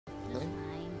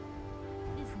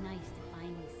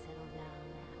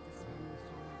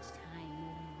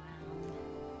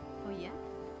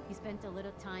spent a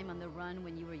little time on the run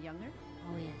when you were younger?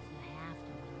 Oh yes, you have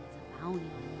to when there's a bounty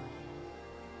on your head.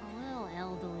 A little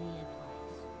elderly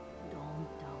advice. Don't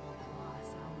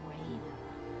double-cross a raider.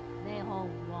 They hold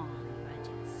wrong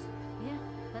grudges. Yeah,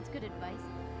 that's good advice.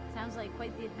 Sounds like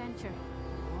quite the adventure.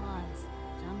 It was.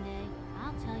 Someday,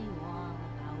 I'll tell you all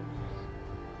about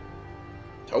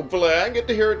it. Hopefully I get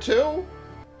to hear it too.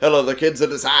 Hello there kids,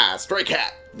 it is I, Stray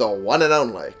Cat, the one and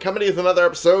only, coming to you with another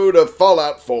episode of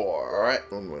Fallout 4.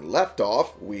 Alright, when we left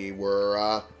off, we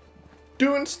were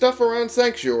doing stuff around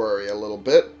Sanctuary a little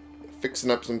bit. Fixing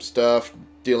up some stuff,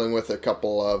 dealing with a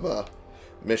couple of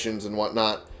missions and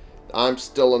whatnot. I'm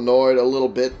still annoyed a little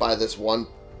bit by this one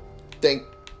thing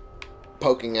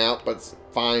poking out, but it's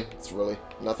fine. It's really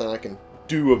nothing I can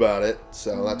do about it,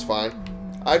 so that's fine.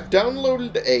 I've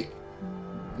downloaded a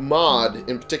mod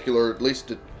in particular, at least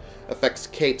it affects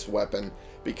Kate's weapon,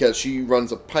 because she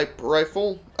runs a pipe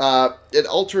rifle. It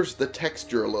alters the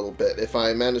texture a little bit. If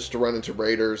I manage to run into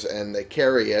raiders and they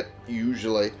carry it,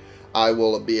 usually I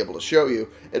will be able to show you.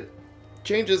 It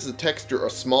changes the texture a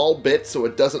small bit so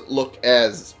it doesn't look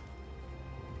as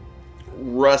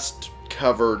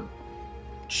rust-covered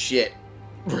shit.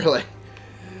 Really.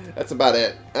 That's about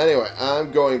it. Anyway, I'm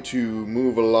going to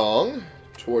move along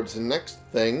towards the next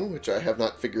thing, which I have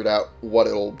not figured out what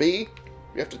it'll be.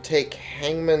 We have to take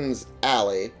Hangman's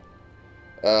Alley.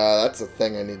 That's a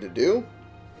thing I need to do.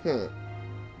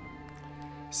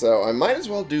 So I might as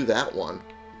well do that one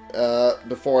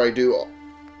before I do,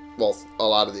 well, a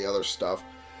lot of the other stuff.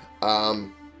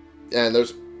 And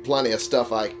there's plenty of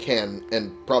stuff I can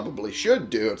and probably should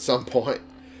do at some point,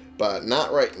 but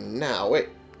not right now. Wait.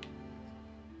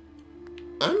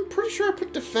 I'm pretty sure I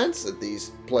put defense at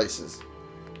these places.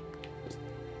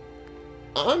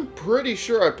 I'm pretty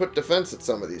sure I put defense at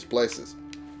some of these places.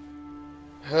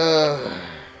 God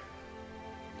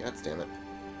damn it.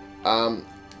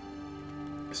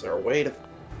 Is there a way to...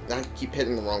 I keep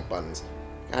hitting the wrong buttons.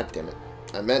 God damn it.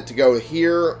 I meant to go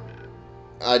here.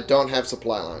 I don't have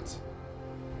supply lines.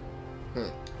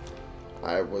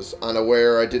 I was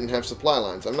unaware I didn't have supply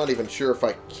lines. I'm not even sure if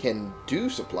I can do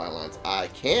supply lines. I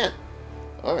can't.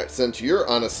 Alright, since you're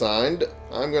unassigned,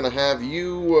 I'm going to have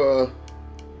you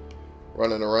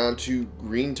running around to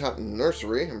Greentop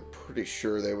Nursery. I'm pretty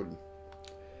sure they would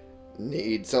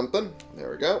need something. There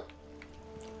we go.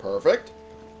 Perfect.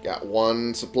 Got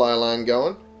one supply line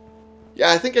going.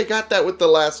 Yeah, I think I got that with the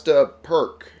last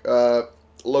perk.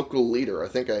 Local leader. I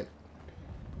think I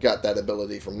got that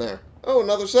ability from there. Oh,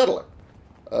 another settler.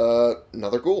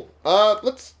 Another ghoul.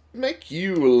 Let's make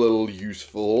you a little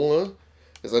useful,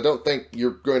 because I don't think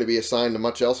you're going to be assigned to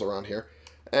much else around here.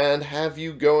 And have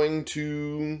you going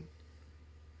to...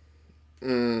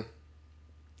 Let's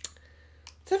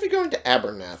have you going to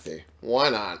Abernathy. Why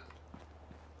not?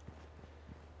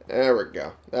 There we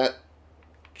go. That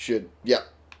should... Yep.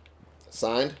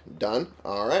 Signed. Done.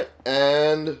 Alright.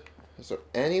 And... is there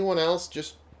anyone else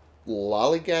just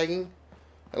lollygagging?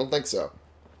 I don't think so.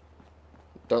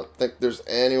 Don't think there's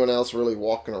anyone else really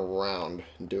walking around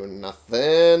doing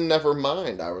nothing. Never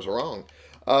mind. I was wrong.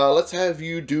 Let's have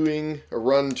you doing a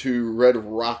run to Red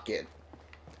Rocket.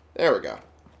 There we go.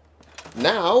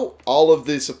 Now, all of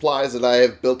the supplies that I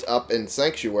have built up in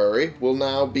Sanctuary will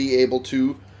now be able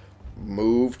to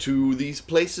move to these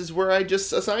places where I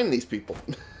just assigned these people.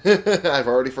 I've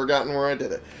already forgotten where I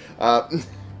did it. I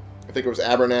think it was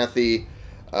Abernathy,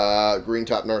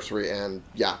 Greentop Nursery, and,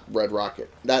 yeah, Red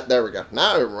Rocket. There we go.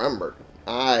 Now I remembered.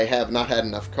 I have not had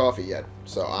enough coffee yet,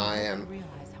 so I am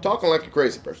talking like a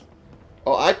crazy person.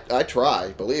 Oh, I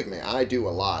try. Believe me, I do a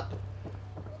lot.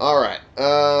 Alright,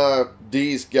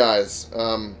 these guys,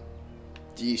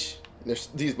 these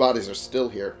bodies are still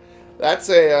here. That's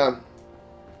a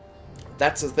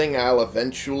thing I'll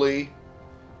eventually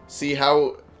see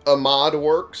how a mod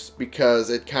works, because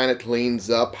it kind of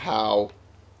cleans up how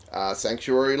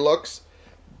Sanctuary looks.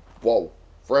 Whoa,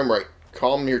 frame rate,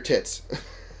 calm your tits.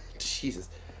 Jesus.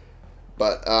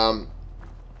 But, I'm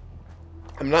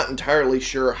not entirely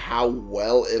sure how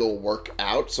well it'll work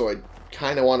out, so I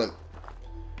kind of want to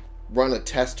run a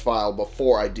test file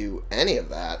before I do any of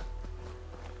that.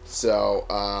 So,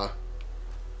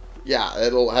 yeah,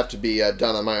 it'll have to be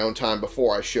done on my own time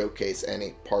before I showcase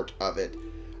any part of it.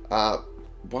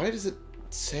 Why does it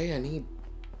say I need...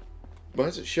 Why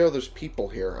does it show there's people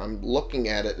here? I'm looking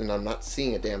at it and I'm not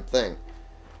seeing a damn thing.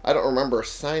 I don't remember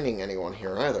assigning anyone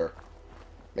here either.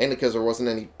 Mainly because there wasn't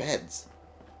any beds.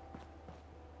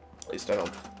 At least I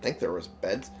don't think there was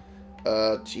beds.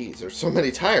 Geez, there's so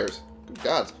many tires. Good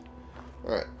God.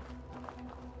 Alright.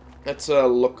 Let's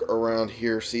look around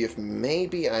here, see if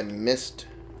maybe I missed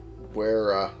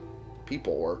where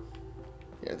people were.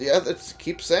 Yeah, the others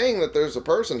keep saying that there's a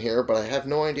person here, but I have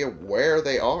no idea where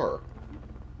they are.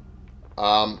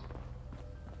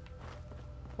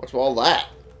 What's all that?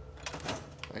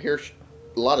 I hear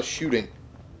a lot of shooting.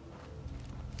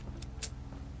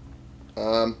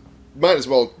 Might as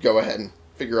well go ahead and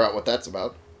figure out what that's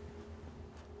about.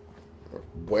 Or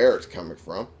where it's coming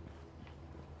from.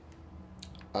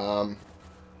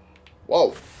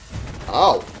 Whoa.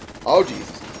 Oh. Oh,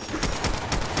 Jesus.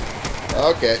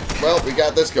 Okay. Well, we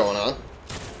got this going on.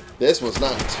 This was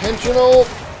not intentional.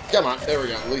 Come on. There we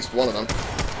go. At least one of them.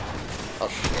 Oh,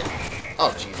 shit.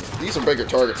 Oh, Jesus. These are bigger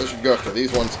targets. I should go after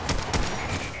these ones.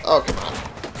 Oh, come on.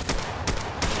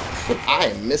 I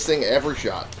am missing every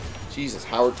shot. Jesus,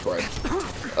 Howard Christ.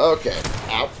 Okay.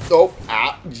 Ow. Oh.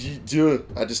 Ow.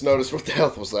 I just noticed what the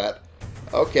health was at.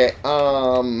 Okay.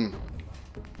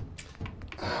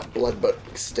 Blood butt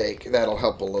steak. That'll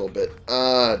help a little bit.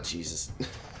 Jesus.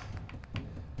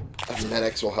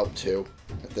 Medics will help too.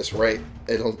 At this rate,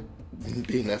 it'll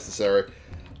be necessary.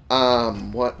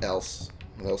 What else?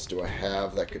 What else do I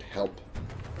have that could help?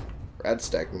 Rad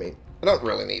stag meat. I don't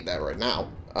really need that right now.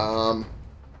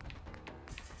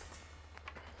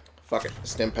 Fuck it.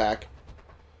 Stim pack.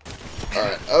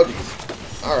 Alright. Oh,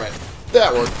 jeez. Alright.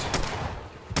 That worked.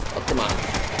 Oh, come on.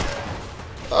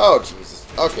 Oh, Jesus.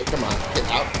 Okay, come on. Get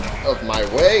out of my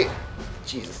way.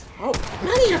 Jesus. How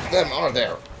many of them are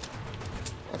there?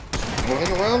 I'm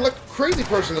running around like a crazy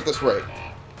person at this rate.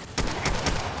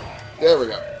 There we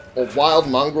go. A wild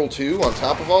mongrel too on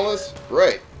top of all this?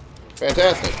 Great.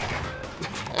 Fantastic.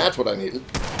 That's what I needed.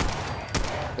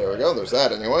 There we go. There's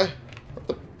that anyway.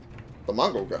 Where'd the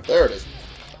mongrel go? There it is.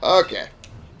 Okay.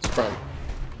 Let's try and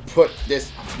put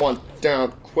this one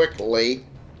down quickly.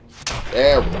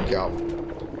 There we go.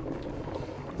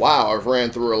 Wow, I've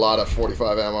ran through a lot of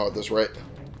 45 ammo at this rate.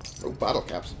 Oh, bottle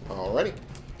caps. Alrighty.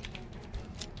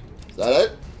 Is that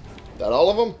it? Is that all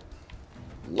of them?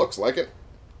 Looks like it.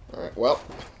 Alright, well.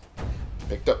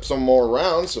 Picked up some more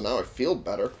rounds, so now I feel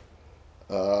better.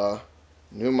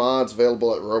 New mods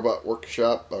available at Robot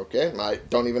Workshop. Okay, I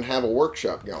don't even have a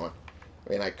workshop going. I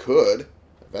mean, I could,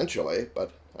 eventually,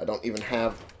 but I don't even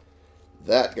have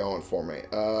that going for me.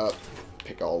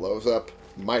 Pick all those up.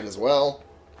 Might as well.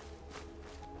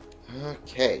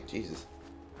 Okay, Jesus.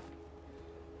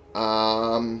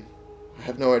 I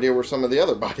have no idea where some of the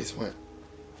other bodies went.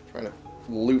 I'm trying to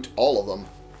loot all of them.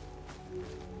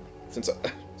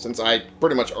 Since I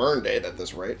pretty much earned it at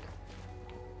this rate.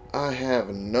 I have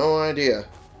no idea.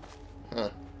 Huh.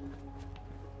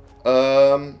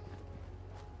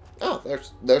 Oh,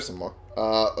 there's some more.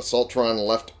 Assaultron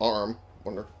left arm.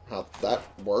 Wonder how that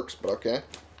works, but okay.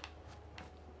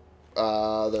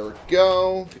 There we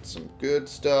go. Get some good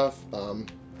stuff.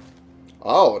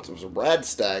 Oh, it was a rad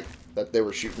stag that they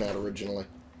were shooting at originally.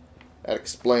 That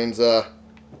explains,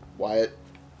 why it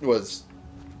was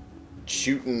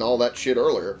shooting all that shit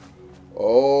earlier.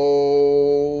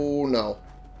 Oh, no.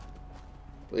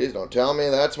 Please don't tell me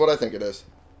that's what I think it is.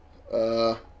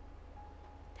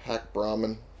 Pack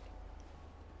Brahmin.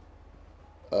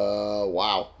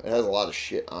 Wow. It has a lot of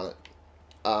shit on it.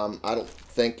 I don't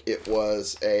think it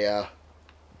was a,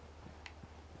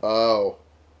 oh.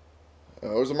 It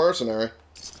was a mercenary.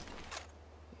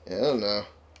 Yeah, I don't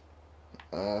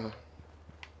know.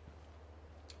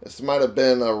 This might have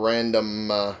been a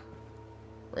random,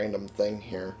 random thing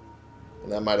here.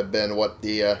 And that might have been what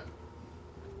the,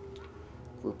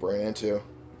 group ran into.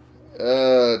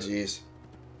 Jeez.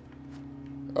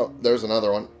 Oh, there's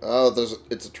another one. Oh,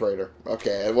 it's a traitor.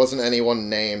 Okay, it wasn't anyone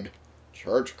named.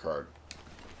 Charge card.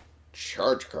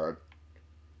 Charge card.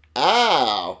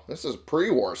 Ow! This is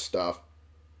pre-war stuff.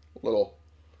 Little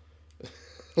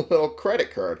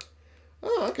credit card.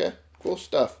 Oh, okay. Cool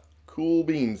stuff. Cool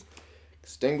beans.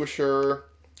 Extinguisher.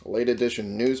 Late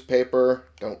edition newspaper.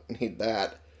 Don't need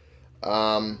that.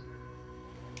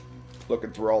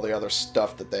 Looking through all the other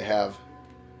stuff that they have.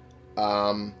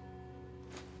 I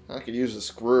could use the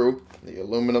screw. The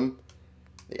aluminum.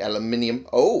 The aluminium.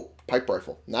 Oh! Pipe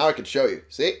rifle. Now I can show you.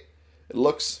 See? It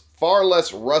looks far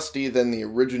less rusty than the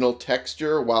original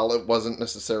texture. While it wasn't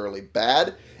necessarily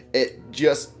bad, it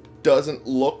just doesn't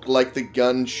look like the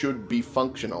gun should be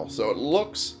functional. So it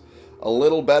looks a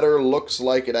little better. Looks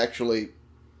like it actually,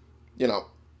 you know,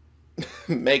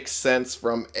 makes sense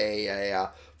from a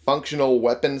functional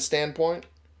weapon standpoint.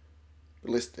 At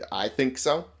least I think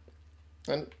so.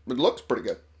 And it looks pretty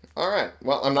good. Alright,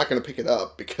 well, I'm not going to pick it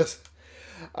up because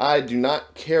I do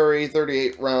not carry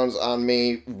 38 rounds on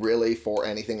me really for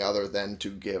anything other than to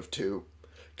give to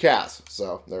Cass.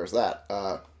 So, there's that.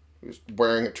 He was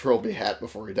wearing a trilby hat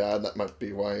before he died. That might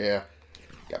be why he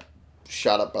got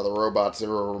shot up by the robots. They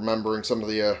were remembering some of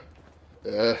the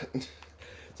Uh,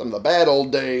 some of the bad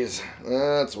old days.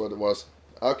 That's what it was.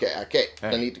 Okay, okay. Hey.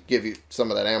 I need to give you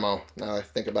some of that ammo now that I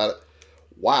think about it.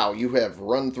 Wow, you have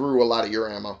run through a lot of your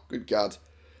ammo. Good God.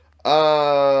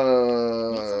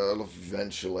 I'll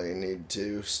eventually need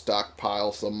to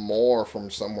stockpile some more from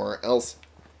somewhere else.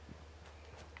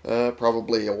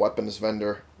 Probably a weapons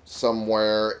vendor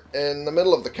somewhere in the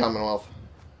middle of the Commonwealth.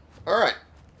 Alright.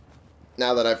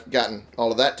 Now that I've gotten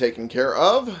all of that taken care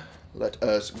of, let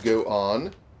us go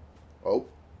on. Oh.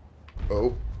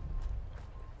 Oh.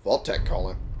 Vault-Tec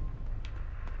calling.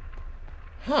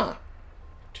 Huh.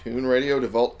 Tune radio to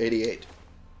Vault 88.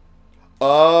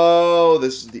 Oh,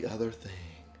 this is the other thing.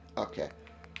 Okay.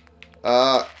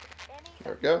 There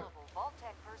we go.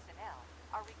 Vault-Tec personnel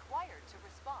are required to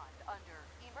respond under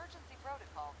Emergency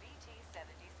Protocol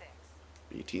BT-76.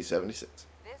 BT-76.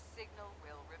 This signal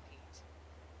will repeat.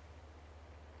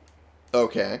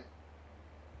 Okay.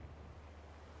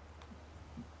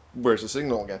 Where's the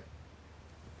signal again?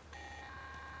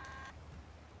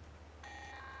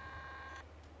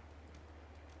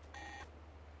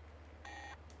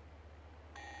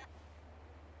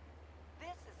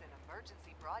 This is an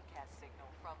emergency broadcast signal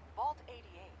from Vault 88.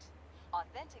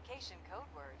 Authentication code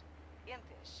word,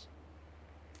 IMPISH.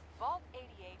 Vault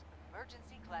 88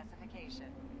 emergency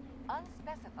classification.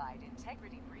 Unspecified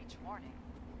integrity breach warning.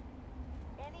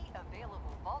 Any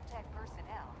available Vault-Tec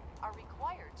personnel are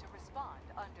required to respond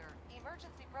under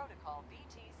Emergency Protocol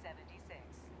BT-76.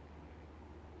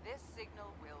 This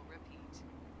signal will repeat.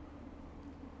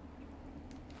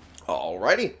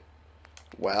 Alrighty.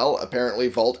 Well, apparently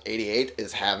Vault 88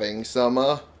 is having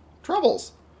some,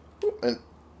 troubles. And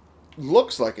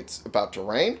looks like it's about to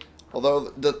rain.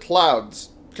 Although the clouds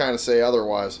kind of say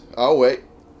otherwise. Oh, wait.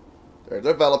 They're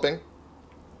developing.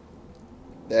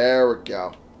 There we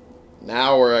go.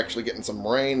 Now we're actually getting some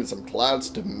rain and some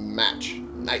clouds to match.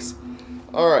 Nice.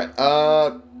 Alright,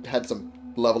 had some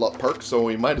level up perks, so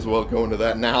we might as well go into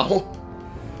that now.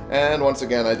 And once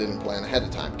again, I didn't plan ahead of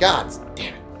time. God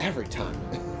damn it. Every time.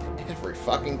 Every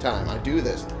fucking time I do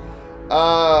this.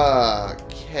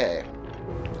 Okay.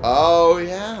 Oh,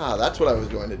 yeah. That's what I was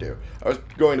going to do. I was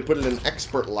going to put it in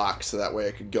expert lock so that way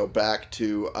I could go back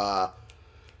to,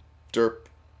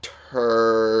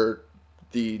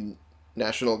 the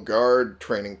National Guard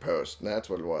training post. That's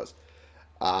what it was.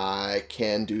 I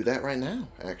can do that right now,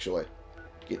 actually.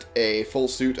 Get a full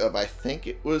suit of, I think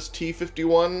it was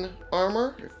T-51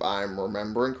 armor, if I'm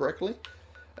remembering correctly.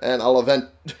 And I'll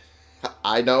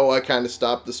I know I kind of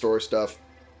stopped the story stuff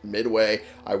midway.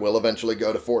 I will eventually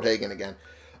go to Fort Hagen again.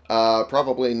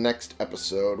 Probably next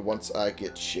episode once I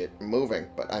get shit moving.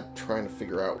 But I'm trying to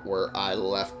figure out where I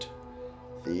left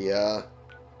the,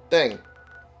 thing.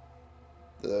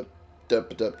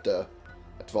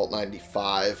 That's Vault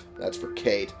 95. That's for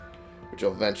Kate, which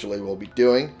eventually we'll be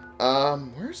doing.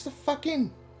 Where's the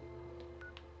fucking...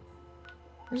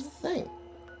 Where's the thing?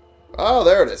 Oh,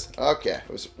 there it is. Okay, it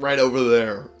was right over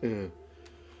there.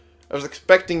 I was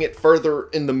expecting it further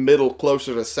in the middle,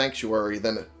 closer to Sanctuary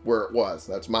than where it was.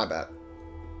 That's my bad.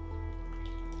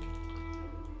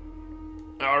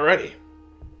 Alrighty.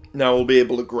 Now we'll be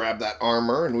able to grab that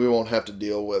armor, and we won't have to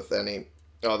deal with any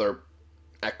other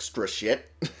extra shit.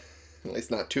 At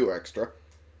least not too extra.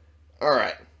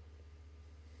 Alright.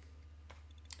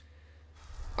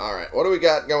 Alright, what do we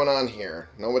got going on here?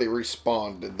 Nobody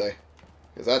respawned, did they?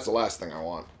 Because that's the last thing I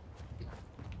want.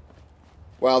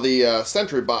 Well, the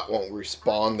sentry bot won't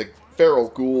respawn. The feral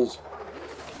ghouls...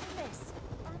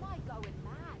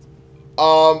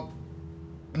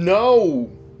 No!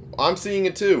 I'm seeing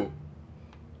it too.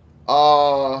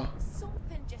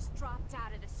 Something just dropped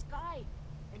out of the sky,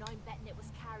 and I'm betting it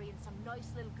was carrying some nice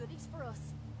little goodies for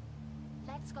us.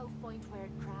 Let's go find where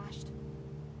it crashed.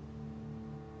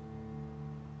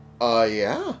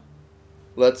 Yeah.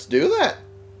 Let's do that.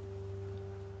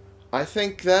 I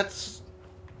think that's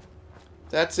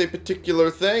a particular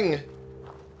thing.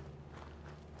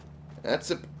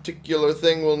 That's a particular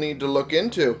thing we'll need to look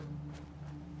into.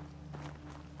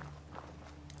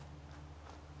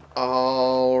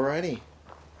 Alrighty.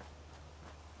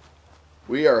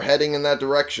 We are heading in that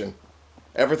direction.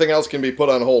 Everything else can be put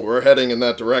on hold. We're heading in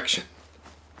that direction.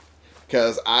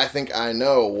 Because I think I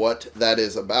know what that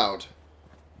is about.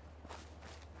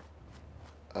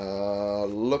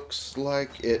 Looks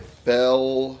like it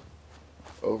fell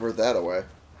over that way.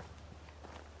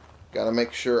 Gotta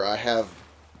make sure I have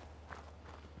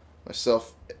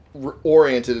myself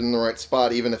oriented in the right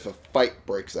spot, even if a fight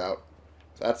breaks out.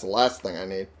 So that's the last thing I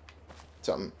need.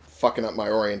 Something fucking up my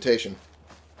orientation.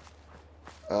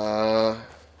 There's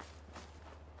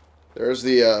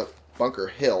the Bunker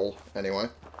Hill, anyway.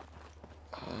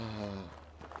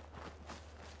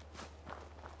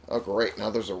 Oh, great. Now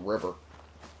there's a river.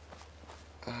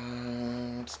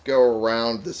 Let's go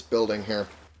around this building here.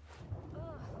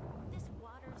 This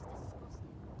water's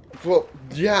disgusting. Well,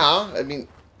 yeah. I mean,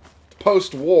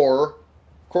 post-war,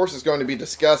 of course it's going to be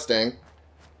disgusting.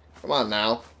 Come on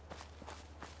now.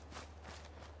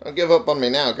 Don't give up on me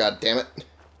now, goddammit.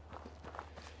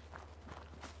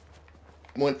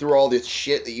 Went through all this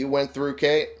shit that you went through,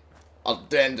 Kate.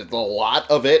 And a lot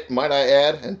of it, might I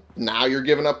add. And now you're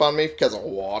giving up on me because of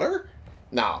water?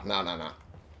 No. No,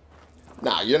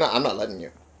 you're not. I'm not letting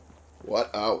you. What?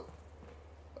 Oh.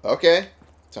 Okay.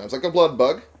 Sounds like a blood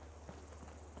bug.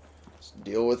 Let's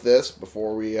deal with this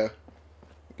before we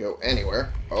go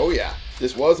anywhere. Oh, yeah.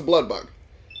 This was a blood bug.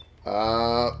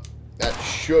 That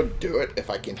should do it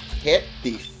if I can hit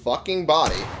the fucking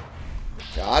body.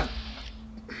 God.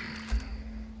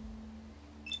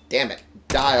 Damn it.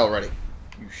 Die already.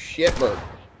 You shitbird.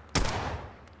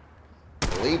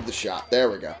 Leave the shot. There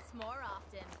we go. More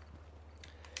often.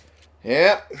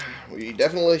 Yep. We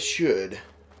definitely should.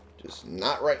 Just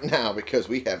not right now because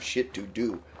we have shit to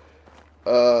do.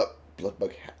 Blood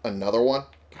bug. Another one?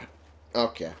 God.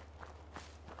 Okay.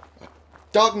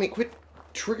 Dog meat. Quit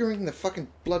triggering the fucking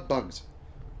blood bugs.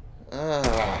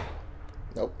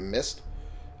 Nope. Missed.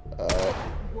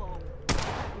 Whoa. You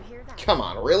hear that? Come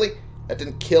on. Really? That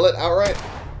didn't kill it outright?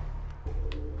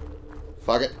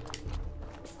 Fuck it.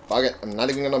 Fuck it. I'm not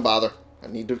even gonna bother. I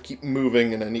need to keep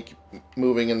moving, and I need to keep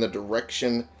moving in the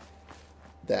direction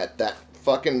that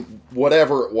fucking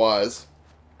whatever it was.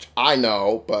 I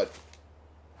know, but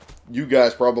you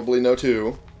guys probably know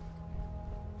too.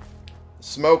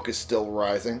 Smoke is still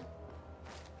rising.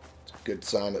 It's a good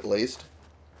sign at least.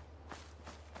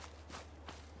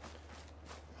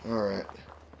 Alright.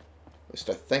 At least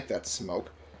I think that's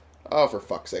smoke. Oh, for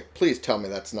fuck's sake. Please tell me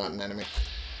that's not an enemy.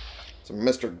 It's a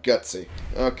Mr. Gutsy.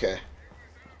 Okay.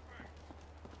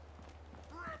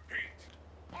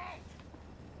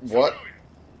 What?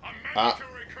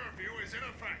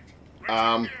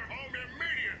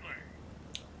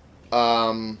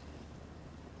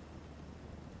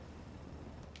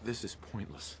 This is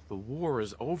pointless. The war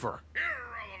is over.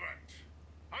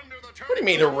 What do you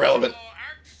mean irrelevant?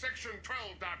 Act, Section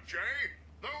 12.J.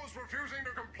 Those refusing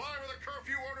to comply with a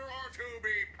curfew order are to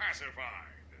be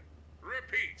pacified.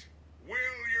 Repeat,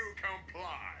 will you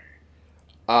comply?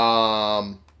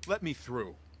 Let me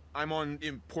through. I'm on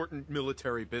important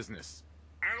military business.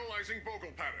 Analyzing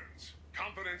vocal patterns.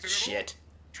 Confidence Shit.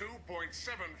 interval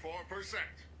 2.74%.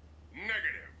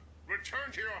 Negative.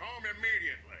 Return to your home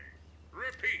immediately.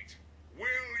 Repeat,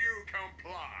 will you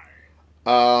comply?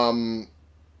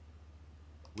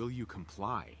 Will you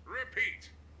comply? Repeat,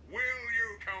 will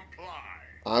you comply?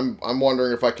 I'm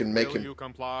wondering if I can make Will him... you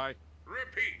comply?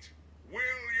 Repeat, will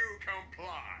you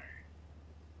comply?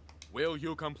 Will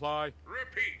you comply?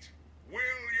 Repeat, will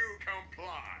you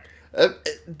comply?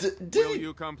 Will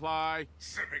you comply?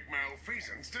 Civic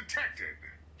malfeasance detected.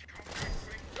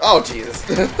 Oh, Jesus.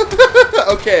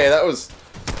 Okay, that was...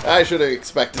 I should have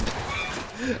expected.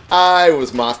 I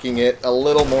was mocking it a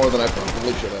little more than I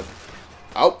probably should have.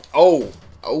 Oh,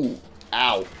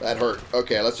 ow, that hurt.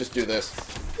 Okay, let's just do this.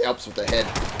 Helps with the head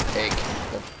ache.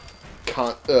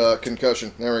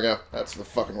 Concussion. There we go. That's the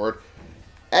fucking word.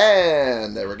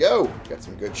 And there we go. Got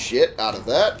some good shit out of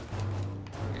that.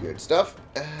 Good stuff.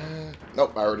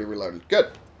 Nope, I already reloaded.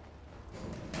 Good.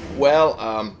 Well,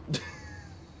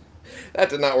 that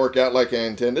did not work out like I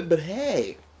intended, but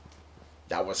hey,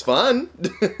 that was fun.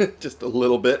 Just a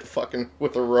little bit fucking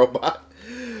with a robot.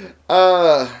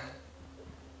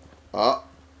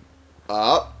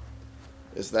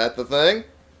 Is that the thing?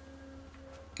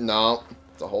 No,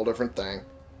 it's a whole different thing.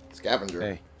 Scavenger.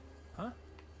 Hey. Huh?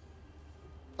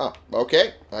 Oh,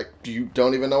 okay. You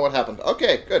don't even know what happened.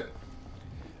 Okay, good.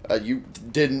 You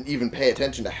didn't even pay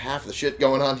attention to half the shit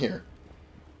going on here.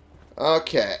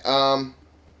 Okay,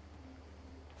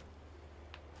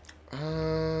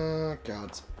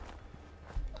 gods.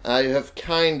 I have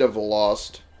kind of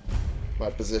lost my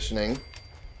positioning.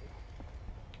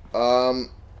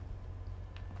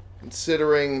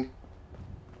 Considering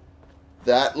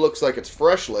that looks like it's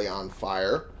freshly on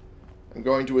fire, I'm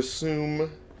going to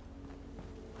assume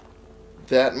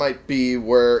that might be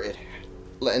where it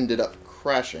ended up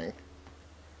crashing.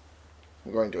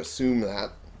 I'm going to assume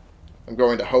that. I'm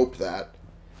going to hope that.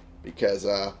 Because,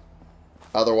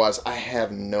 otherwise I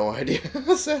have no idea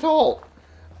at all.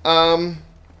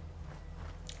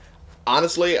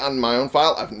 Honestly, on my own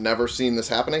file, I've never seen this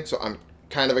happening, so I'm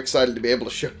kind of excited to be able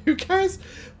to show you guys,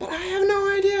 but I have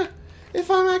no idea if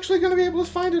I'm actually going to be able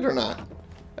to find it or not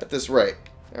at this rate.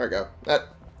 There we go.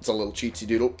 That's a little cheatsy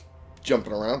doodle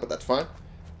jumping around, but that's fine.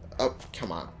 Oh,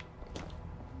 come on.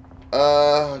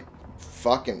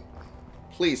 Fucking...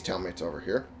 Please tell me it's over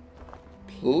here.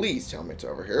 Please tell me it's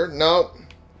over here. No.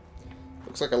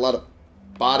 Looks like a lot of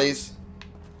bodies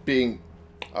being...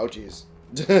 Oh, jeez.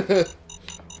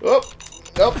 Oh.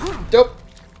 Nope. Nope.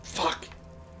 Fuck.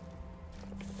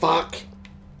 Fuck.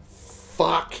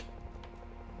 Fuck.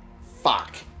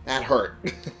 Fuck. That hurt.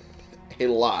 A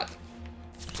lot.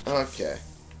 Okay.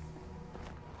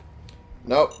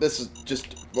 Nope. This is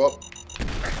just... Whoop.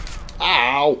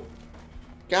 Ow.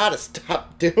 Gotta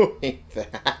stop doing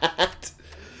that.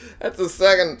 That's the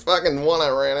second fucking one I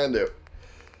ran into.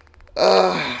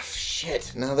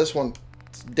 Shit. Now this one's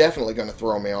definitely gonna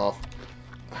throw me off.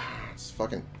 Let's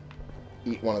fucking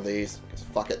eat one of these. Because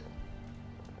fuck it.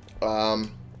 I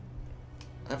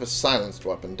have a silenced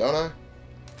weapon, don't I?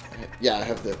 Yeah, I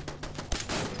have the...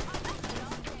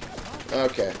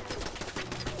 Okay.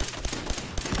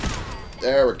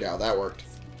 There we go. That worked.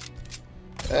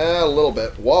 A little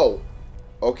bit. Whoa.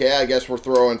 Okay, I guess we're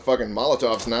throwing fucking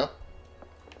Molotovs now.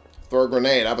 Throw a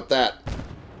grenade. How about that?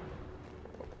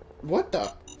 What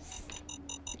the?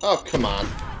 Oh, come on.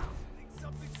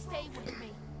 Stay with me.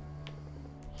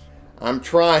 I'm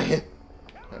trying.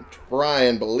 I'm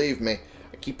trying, believe me.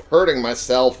 I keep hurting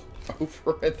myself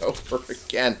over and over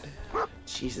again.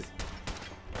 Jesus.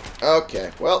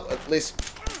 Okay, well, at least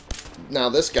now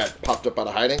this guy popped up out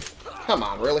of hiding. Come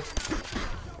on, really?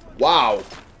 Wow,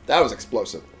 that was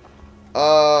explosive.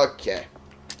 Okay,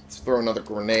 let's throw another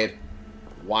grenade.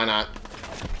 Why not?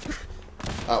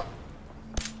 Oh.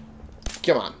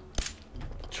 Come on.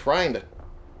 Trying to...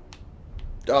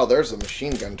 Oh, there's a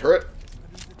machine gun turret.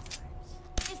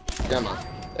 Come on.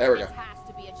 There we go. This has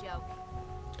to be a joke.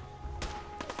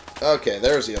 Okay,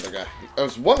 there's the other guy. I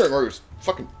was wondering where he was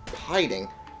fucking hiding.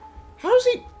 How's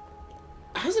it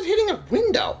hitting a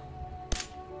window?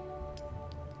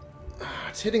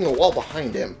 It's hitting the wall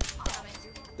behind him.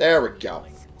 There we go.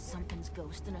 Something's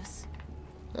ghosting us.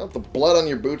 Well, the blood on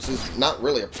your boots is not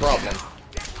really a problem.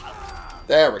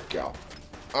 There we go.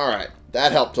 Alright,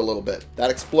 that helped a little bit. That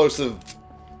explosive,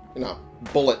 you know,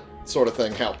 bullet sort of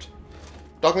thing helped.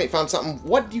 Dogmeat found something.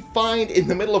 What do you find in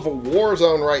the middle of a war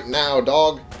zone right now,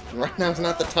 dog? Right now's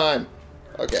not the time.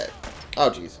 Okay. Oh,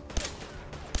 jeez.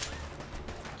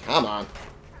 Come on.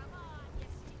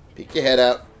 Peek your head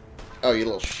out. Oh, you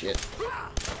little shit.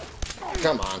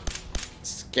 Come on.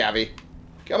 Scabby.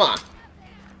 Come on.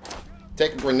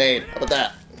 Take a grenade. How about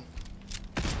that?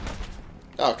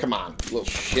 Oh, come on, you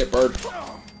little shitbird.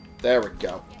 There we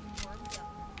go.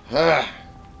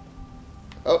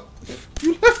 Oh,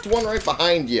 you left one right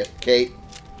behind you, Kate.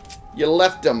 You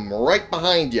left him right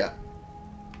behind you.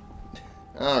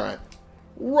 Alright.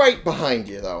 Right behind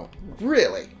you, though.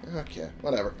 Really? Okay,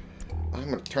 whatever.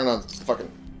 I'm gonna turn on this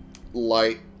fucking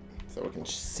light so we can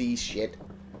see shit.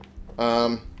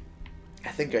 I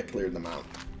think I cleared them out.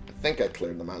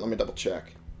 Let me double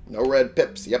check. No red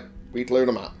pips. Yep, we cleared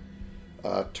them out.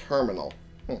 Terminal.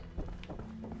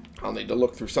 I'll need to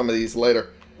look through some of these later.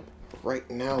 Right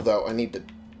now, though, I need to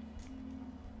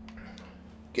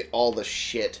get all the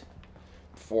shit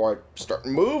before I start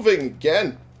moving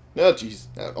again. Oh, jeez.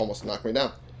 That almost knocked me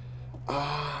down.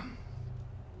 I'm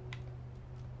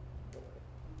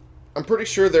pretty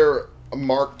sure they're a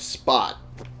marked spot.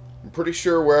 I'm pretty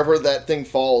sure wherever that thing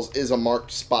falls is a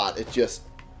marked spot. It just...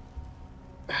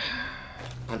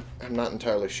 I'm not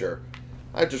entirely sure.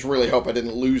 I just really hope I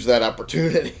didn't lose that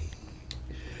opportunity.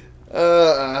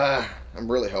 I'm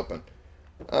really hoping.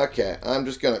 Okay, I'm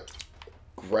just gonna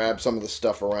grab some of the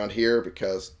stuff around here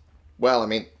because, well, I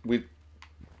mean, we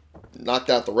knocked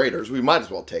out the raiders. We might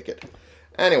as well take it.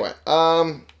 Anyway,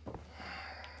 I'll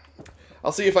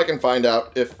see if I can find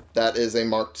out if that is a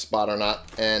marked spot or not,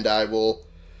 and I will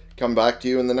come back to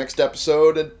you in the next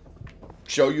episode and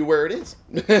show you where it is.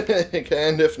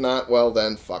 And if not, well,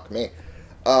 then fuck me.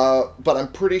 But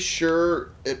I'm pretty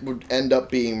sure it would end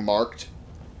up being marked.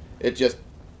 It just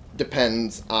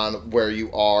depends on where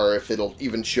you are, if it'll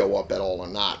even show up at all or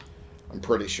not. I'm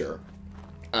pretty sure.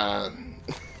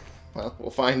 Well, we'll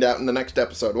find out in the next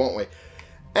episode, won't we?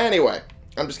 Anyway,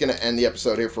 I'm just going to end the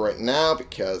episode here for right now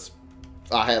because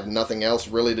I have nothing else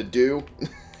really to do.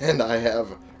 And I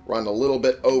have run a little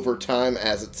bit over time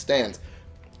as it stands.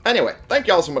 Anyway, thank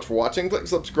you all so much for watching. Click the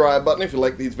subscribe button if you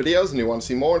like these videos and you want to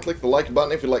see more, and click the like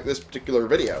button if you like this particular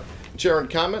video. And share and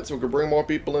comment so we can bring more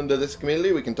people into this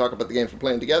community. We can talk about the games we're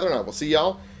playing together, and I will see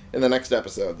y'all in the next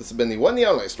episode. This has been the one and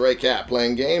only Stray Cat,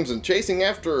 playing games and chasing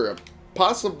after a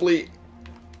possibly,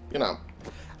 you know,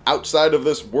 outside of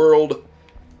this world,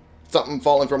 something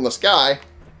falling from the sky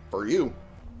for you.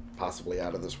 Possibly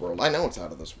out of this world. I know it's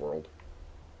out of this world.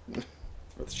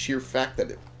 For the sheer fact that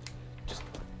it just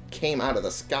came out of the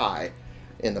sky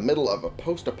in the middle of a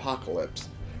post-apocalypse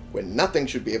when nothing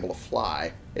should be able to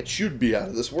fly. It should be out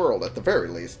of this world, at the very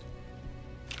least.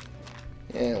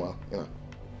 Yeah, well, you know.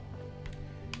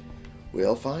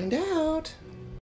 We'll find out.